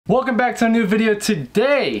Welcome back to a new video.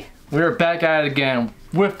 Today we're back at it again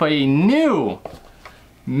with a new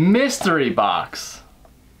mystery box.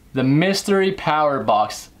 The mystery power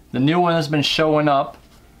box. The new one has been showing up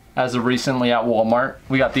as of recently at Walmart.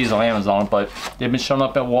 We got these on Amazon, but they've been showing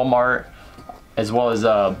up at Walmart as well as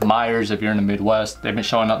Myers if you're in the Midwest. They've been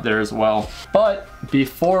showing up there as well. But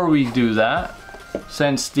before we do that,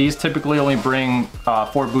 since these typically only bring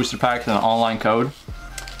 4 booster packs and an online code,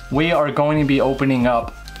 we are going to be opening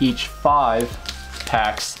up each 5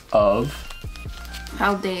 packs of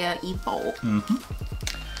Paldea Evolve.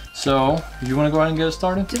 So, you want to go ahead and get it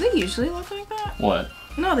started? Do they usually look like that? What?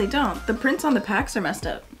 No, they don't. The prints on the packs are messed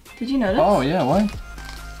up. Did you notice? Oh yeah, what?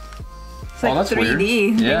 It's like that's 3D. weird.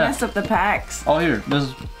 They Yeah. messed up the packs. Oh here, this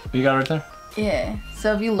is, you got it right there? Yeah.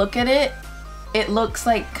 So if you look at it, it looks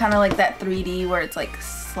like kind of like that 3D where it's like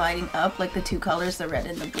sliding up, like the 2 colors, the red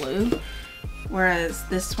and the blue. Whereas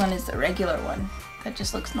this one is the regular one that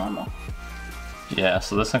just looks normal. Yeah,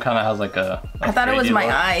 so this one kind of has like a I thought it was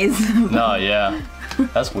my eyes. No, yeah.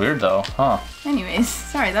 That's weird though, huh? Anyways,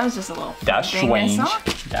 sorry, that was just a little That's thing I strange. saw.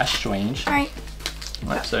 That's strange. Alright.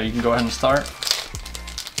 Alright, so you can go ahead and start.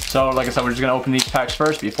 So, like I said, we're just gonna open these packs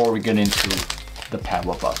first before we get into the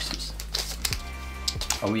power boxes.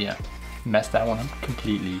 Oh yeah, messed that one up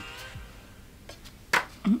completely.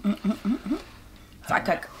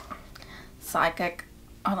 Psychic. Psychic.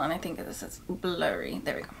 Hold on, I think this is blurry.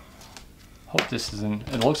 There we go. Hope this isn't.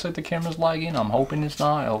 It looks like the camera's lagging. I'm hoping it's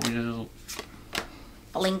not. I hope it is.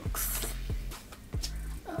 Blinks.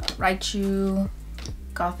 Raichu.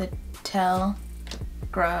 Gothitelle.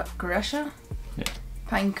 Grusha. Yeah.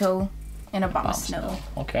 Pineco. And a Bomb Snow.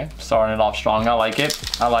 Okay, starting it off strong. I like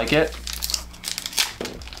it. I like it.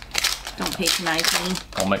 Don't patronize me.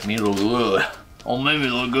 Don't make me look good. Don't make me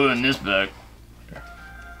look good in this bag. Here.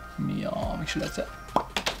 Let me make sure that's it.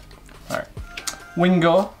 Alright.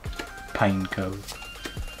 Wingo. Pineco.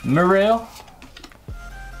 Muriel.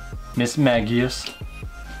 Miss Magius.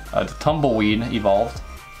 The Tumbleweed evolved.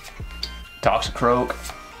 Toxicroak.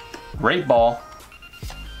 Great Ball.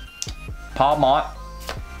 Palmot.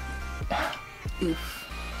 Oof.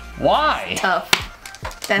 Why? Tough.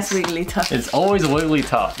 That's wiggly tough. It's always wiggly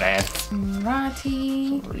tough, man.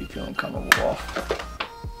 Rati. What are you feeling coming off?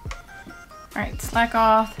 Alright,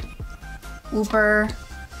 Slackoth. Wooper.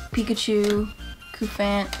 Pikachu.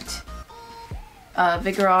 Koufant.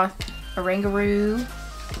 Vigoroth. Oranguru.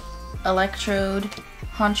 Electrode.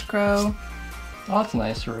 Honchkrow. Oh, that's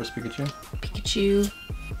nice. Reverse Pikachu. Pikachu.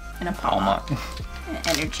 And a Palmot. Palmot. And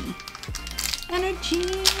Energy. Energy.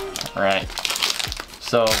 Alright.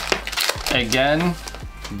 So, again,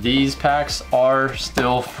 these packs are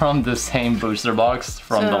still from the same booster box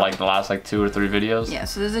from the last 2 or 3 videos. Yeah,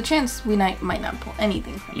 so there's a chance we might not pull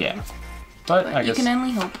anything from Yeah. here. But But I you guess, can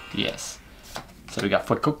only hope. yes. So we got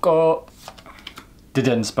Fuecoco,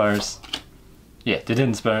 Didenspurs. Yeah,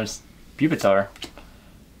 Didenspurs. Pupitar.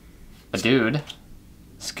 A dude.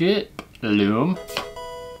 Skip. Loom.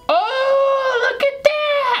 Oh, look at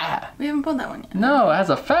that! We haven't pulled that one yet. No, it has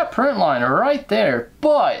a fat print line right there,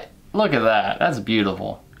 but look at that. That's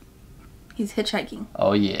beautiful. He's hitchhiking.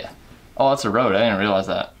 Oh yeah. Oh, that's a road. I didn't realize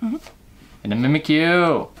that. And a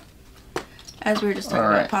Mimikyu. As we were just talking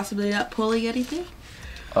about possibly not pulling anything.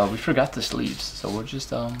 We forgot the sleeves, so we'll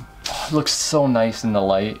just oh, it looks so nice in the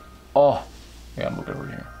light. Oh, yeah, move it over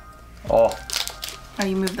here. Oh. Oh,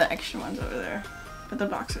 you moved the extra ones over there, but the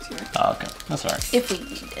box is here. Oh, okay, that's alright. If we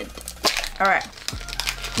needed. All right.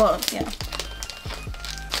 Well, yeah.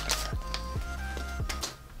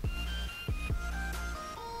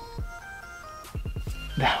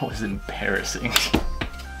 That was embarrassing.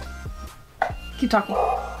 Keep talking.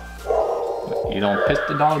 You don't piss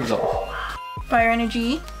the dogs off. Fire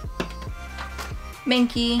Energy.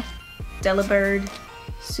 Mankey. Delibird.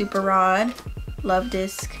 Super Rod. Love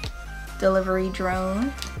Disc. Delivery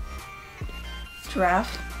Drone.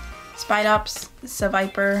 Giraffe. Spidops.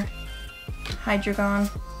 Seviper. Hydreigon.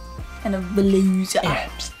 And a Veluza. Yeah,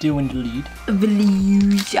 I'm still in the lead. A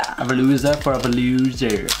Veluza. A Veluza for a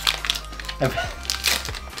Veluza. I'm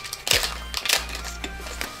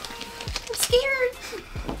scared.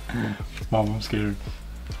 Mom, I'm scared.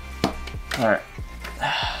 Alright.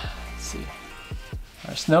 Let's see.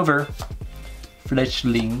 Alright, Snover.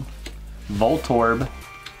 Fletchling. Voltorb.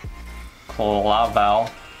 Claval.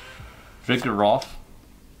 Vigoroth.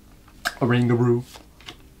 Oranguru.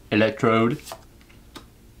 Electrode.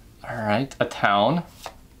 Alright, a town.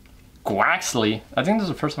 Quaxley. I think this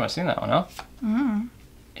is the first time I've seen that one, huh?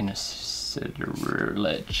 In a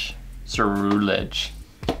Cerulege. Cerulege.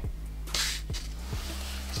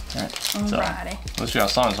 Alright, so Alrighty. let's see how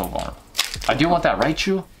it's on so far. I do want that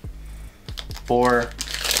Raichu or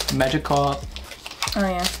Magikarp. Oh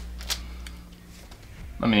yeah.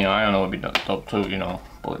 I mean, I don't know what would be dope too, you know,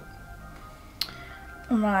 but.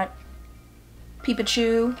 Alright.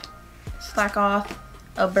 Pikachu, Slackoth,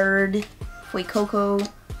 a bird, Fuecoco,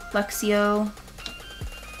 Luxio,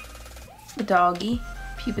 a doggy,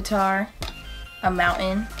 Pupitar, a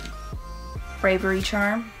mountain, bravery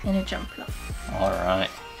charm, and a jump bluff. Alright.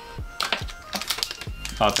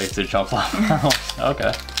 I'll take the jump bluff.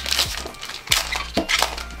 Okay.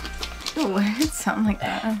 The words sound like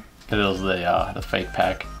that. It was the fake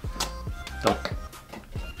pack. Dope.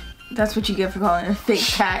 That's what you get for calling it a fake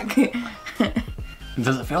pack.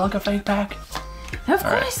 Does it feel like a fake pack? Of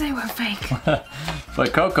course they were fake.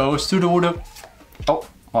 But Coco, Sudowoodo. Oh,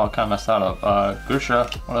 well, I kind of messed that up.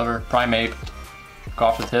 Gusha, whatever. Primeape.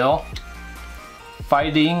 Gothitelle.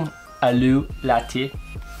 Fighting Alu Lati.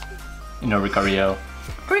 You know, Ricario.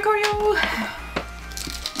 Ricario!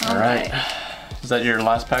 Alright. Is that your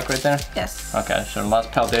last pack right there? Yes. Okay, so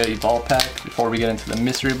last Paldea Evolve pack before we get into the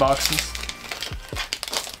mystery boxes.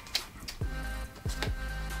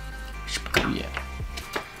 Yeah.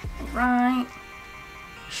 Right.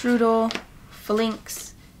 Shroodle,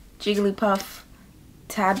 Phalanx, Jigglypuff,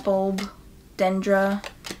 Tadbulb, Dendra,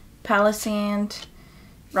 Palisand,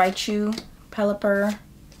 Raichu, Pelipper,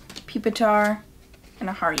 Pupitar, and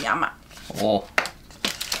a Hariyama. Oh.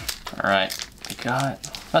 Alright.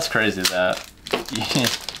 That's crazy that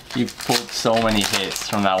you pulled so many hits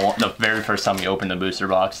from that one, the very first time you opened the booster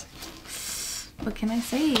box. What can I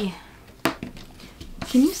say?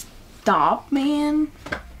 Can you stop, man?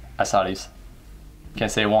 I saw these.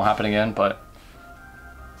 Can't say it won't happen again, but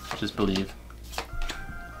just believe.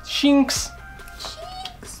 Shinx.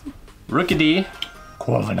 Rookidee.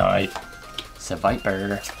 Corviknight.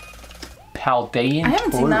 Seviper. Paldean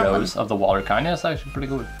Tauros of the water kind. Yeah, that's actually pretty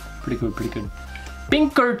good. Pretty good.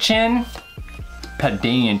 Pinkerchin.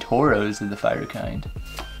 Paldean Tauros of the fire kind.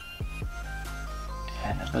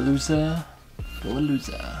 And a Veluza.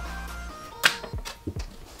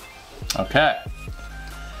 Okay.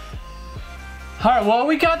 Alright, well,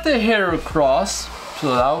 we got the Heracross.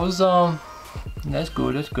 So that was, that's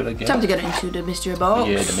good, I guess. Time to get into the mystery box.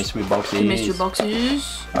 Yeah, the mystery boxes. The mystery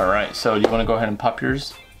boxes. Alright, so do you want to go ahead and pop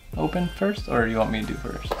yours open first, or do you want me to do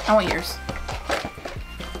first? I want yours.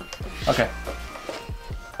 Okay.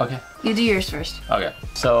 Okay. You do yours first. Okay,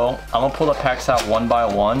 so I'm gonna pull the packs out one by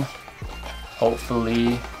one.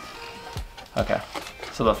 Hopefully. Okay,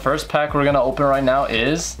 so the first pack we're gonna open right now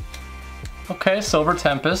is, okay, Silver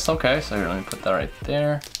Tempest. Okay, so here, let me put that right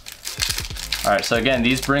there. All right, so again,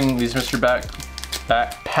 these mystery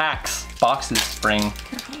packs, boxes bring,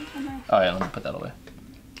 oh yeah, let me put that away.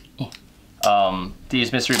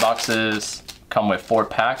 These mystery boxes come with 4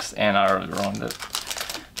 packs, and I already wronged it.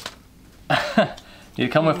 You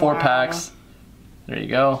come with 4 packs. There you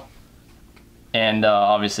go. And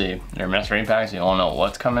obviously, they're mystery packs. You don't know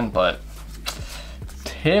what's coming, but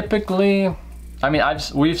typically, I mean,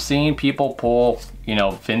 we've seen people pull, you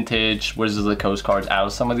know, vintage Wizards of the Coast cards out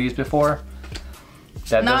of some of these before.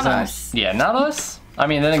 That not doesn't, us. Yeah, not us. I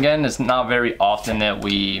mean, then again, it's not very often that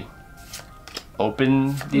we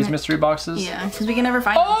open these mystery boxes. Yeah, because we can never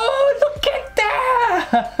find them. Oh, look at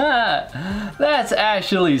that! That's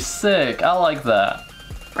actually sick. I like that.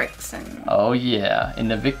 Brixen. Oh yeah, in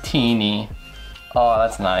the Victini. Oh,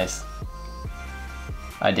 that's nice.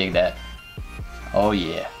 I dig that. Oh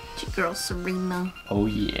yeah. Your girl Serena. Oh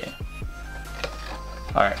yeah.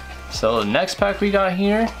 All right, so the next pack we got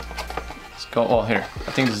here. Let's go. Oh, here.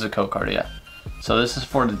 I think this is a code card. Yeah. So this is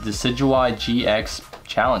for the Decidueye GX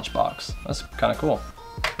challenge box. That's kind of cool.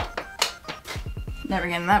 Never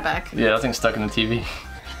getting that back. Yeah, that thing's stuck in the TV.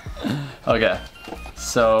 Okay,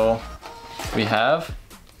 so we have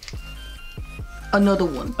another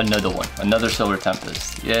one. Another Silver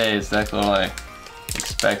Tempest. Yay, exactly what I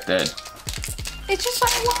expected. It's just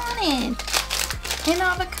what I wanted. An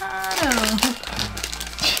avocado.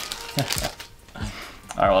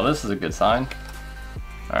 All right, well, this is a good sign.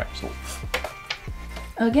 All right, so.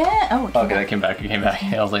 Again? Oh, okay, that came back. It came back.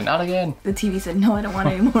 I was like, not again. The TV said, no, I don't want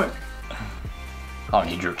it anymore. I don't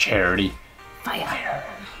need your charity. Fire.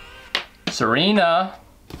 Serena,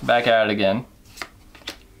 back at it again.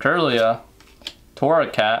 Curlia,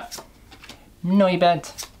 Torracat,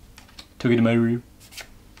 Noibet, Togedemaru,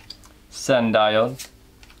 Sandile,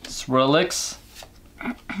 Swirlix,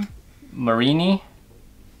 Marini,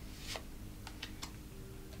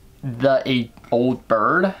 the old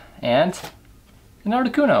bird, and an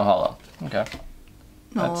Articuno holo. Okay.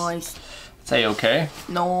 Nice. That's A-okay.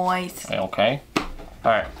 Nice. A-okay.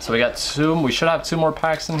 Alright, so we got 2, we should have 2 more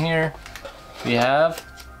packs in here. We have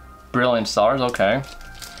Brilliant Stars, okay.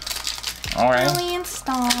 Alright. Brilliant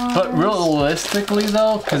Stars. realistically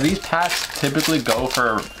though, because these packs typically go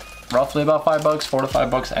for roughly about $5, $4 to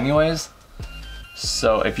 $5 anyways.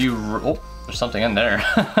 So if you, oh, there's something in there.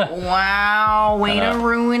 Wow, way to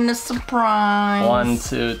ruin the surprise. 1,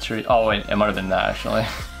 2, 3. Oh wait, it might have been that actually.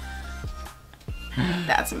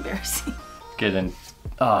 That's embarrassing. Get in.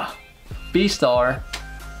 B-Star,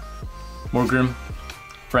 Morgrim,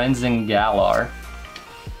 Friends and Galar,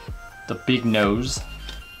 the Big Nose,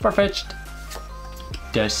 Farfetch'd,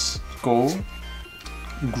 Desco,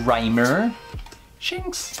 Grimer,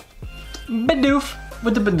 Shinx, Bidoof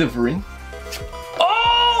with the Bidoofery.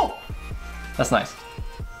 Oh! That's nice.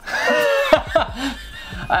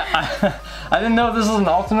 I didn't know if this was an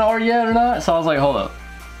alternate art yet or not, so I was like, hold up.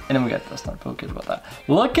 And then we got Dust on Poke about that.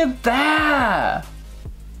 Look at that!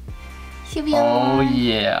 Oh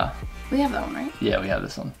yeah. We have that one, right? Yeah, we have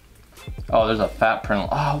this one. Oh, there's a fat print.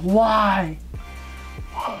 Oh, why?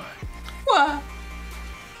 What?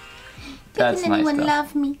 That's Doesn't nice anyone though.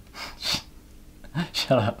 love me?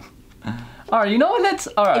 Shut up. Alright, you know what? That's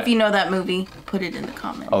alright. If you know that movie, put it in the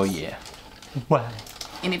comments. Oh yeah. Why?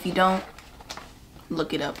 And if you don't,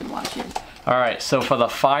 look it up and watch it. Alright, so for the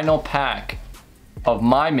final pack of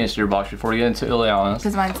my mystery box before we get into Ileana's,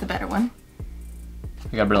 Because mine's the better one.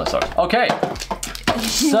 we got Brilliant Stars. Okay.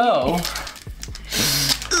 So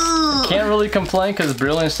I can't really complain because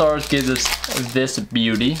Brilliant Stars gives us this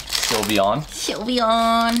beauty, Sylveon.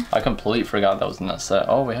 Sylveon. I completely forgot that was in that set.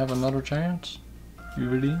 Oh, we have another chance. You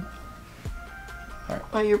ready?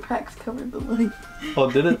 Oh, your pack's covered the light. Oh,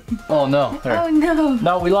 did it? Oh no. There. Oh no.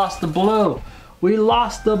 No, we lost the blue. We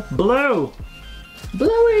lost the blue.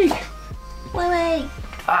 Bluey. Wait.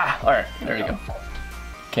 Ah, all right. There you go.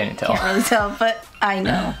 Can't even tell. Can't really tell, but I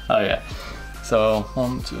know. Oh yeah. So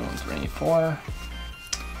 1, 2, 3, 4.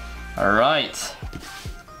 All right.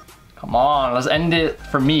 Come on, let's end it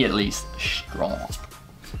for me at least strong.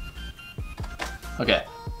 Okay.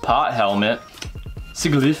 Pot Helmet,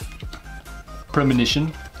 Sigilyph,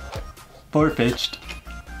 Premonition, Farfetch'd,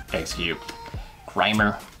 Execute,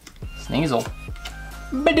 Grimer, Sneasel,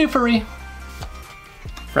 Bidoofery,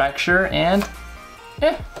 Fracture, and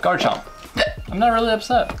Garchomp. I'm not really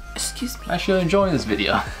upset. Excuse me. I'm actually enjoying this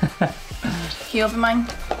video. Can you open mine?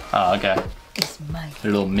 Oh, okay. It's mine.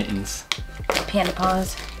 Their little mittens. Panda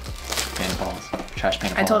paws. Panda balls. Trash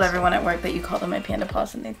panda balls. I told everyone at work that you called them my panda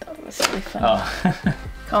paws and they thought it was really funny.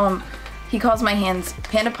 Oh. He calls my hands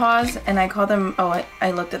panda paws and I call them,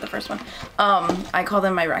 I looked at the first one. I call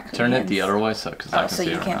them my raccoon Turn hands. it the other way so I can so see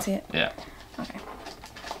you it right can't now. see it? Yeah. Okay.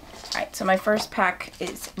 Alright, so my first pack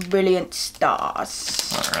is Brilliant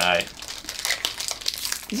Stars. Alright.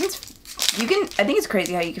 I think it's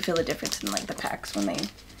crazy how you can feel the difference in like the packs when they,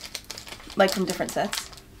 like from different sets.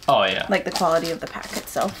 Oh yeah. Like the quality of the pack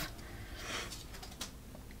itself.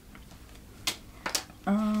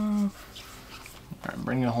 Alright,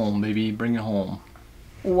 bring it home, baby. Bring it home.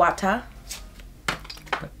 Wata.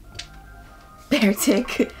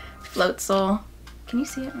 Beartick. Floatzel. Can you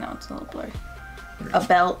see it? No, it's a little blurry. A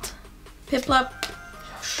Belt. Piplup.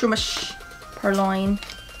 Shroomish. Purloin.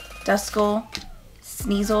 Duskull.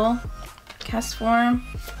 Sneasel. Castform.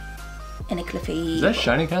 And a Cliffy. Is that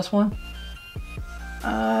shiny Castform?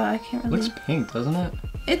 I can't really. Looks pink, doesn't it?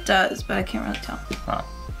 It does, but I can't really tell. Ah,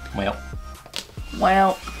 well.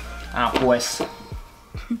 Well. Ah, pues.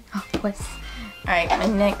 Oh, pues. Alright, my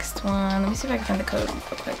next one. Let me see if I can find the code real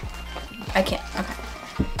quick. I can't. Okay.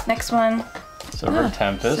 Next one. Silver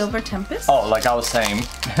Tempest. Silver Tempest. Oh, like I was saying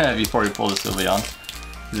before we pulled the Sylveon,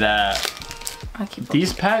 that I keep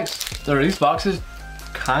these packs, or these boxes,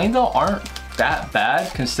 kinda aren't that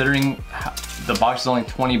bad considering the box is only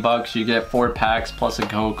 20 bucks. You get 4 packs plus a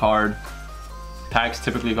code card. Packs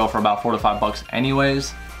typically go for about $4 to $5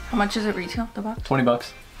 anyways. How much does it retail, the box? 20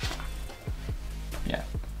 bucks. Yeah.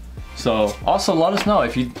 So also let us know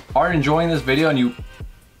if you are enjoying this video and you,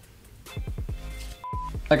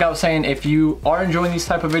 like I was saying, if you are enjoying these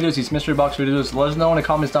type of videos, these mystery box videos, let us know in the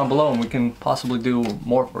comments down below and we can possibly do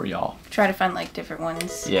more for y'all. Try to find like different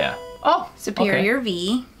ones. Yeah. Oh, Superior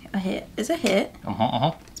V. A hit is a hit.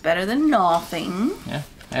 Uh-huh. It's better than nothing. Yeah.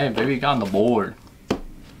 Hey, baby, got on the board.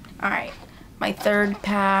 Alright. My third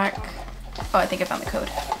pack. Oh, I think I found the code.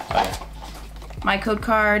 Okay. My code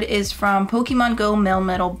card is from Pokemon Go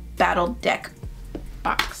Melmetal Battle Deck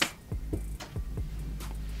box.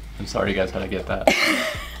 I'm sorry you guys had to get that.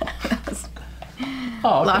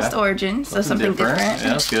 Oh, okay. Lost Origin, so something different. Yeah,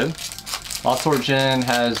 that's good. Lost Origin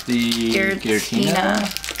has the Giratina.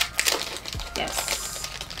 Yes.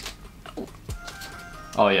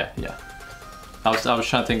 Oh yeah. I was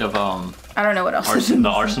trying to think of I don't know what else is in the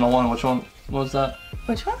this. Arsenal one. Which one was that?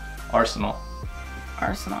 Which one? Arsenal.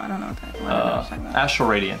 Arsenal. I don't know what that. What I was talking about. Astral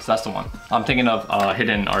Radiance. That's the one. I'm thinking of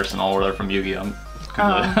Hidden Arsenal, or they're from Yu-Gi-Oh.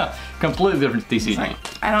 Completely different TCG. Like,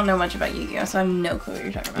 I don't know much about Yu-Gi-Oh, so I have no clue what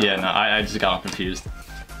you're talking about. Yeah, no, I just got confused.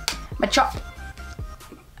 Machop.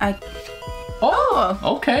 Oh,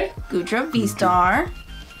 okay. Gudra, V-Star.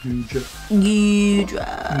 Gudra.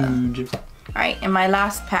 Alright, and my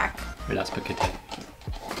last pack. Wait, that's Paquete.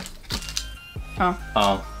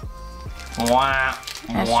 Oh. Wah.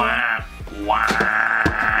 Wah.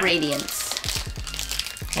 Wah. Radiance.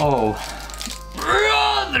 Oh.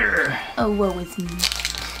 Brother. Oh, woe is me.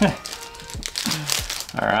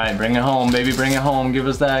 Alright, bring it home, baby, bring it home. Give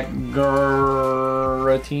us that Gratine.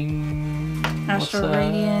 Astral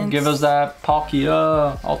Radiance. Give us that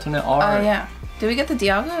Palkia alternate art. Oh, yeah. Did we get the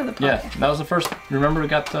Dialga or the Palkia? Yeah, that was the first. Remember, we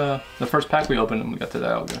got the first pack we opened and we got the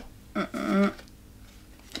Dialga.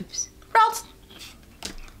 Oops. Ralts.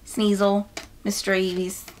 Sneasel.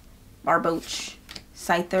 Misdreaves. Barboach.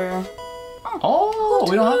 Scyther. Oh,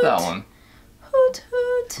 we don't have that one. Hoot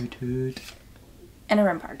hoot. Hoot hoot. And a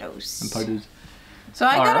Rampardos. Rampardos. So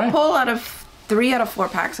I got Alright. a pull out of 3 out of 4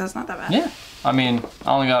 packs, so that's not that bad. Yeah, I mean,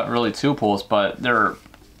 I only got really 2 pulls, but they're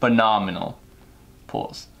phenomenal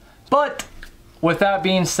pulls. But with that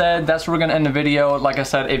being said, that's where we're gonna end the video. Like I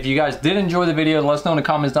said, if you guys did enjoy the video, let us know in the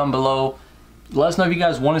comments down below. Let us know if you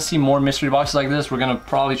guys want to see more mystery boxes like this. We're gonna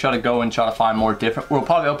probably try to go and try to find more different. We'll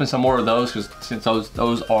probably open some more of those, because since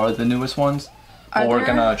those are the newest ones. But we're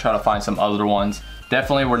gonna try to find some other ones.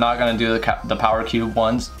 Definitely, we're not gonna do the Power Cube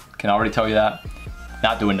ones. Can already tell you that.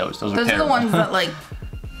 Not doing those. Those are terrible. Those are the ones that like.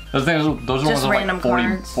 Those are ones that are like 40,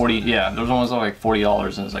 cards. 40. Yeah, those are ones that are like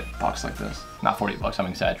 $40, and it's like a box like this. Not $40. I'm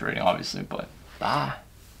exaggerating, obviously, but bye.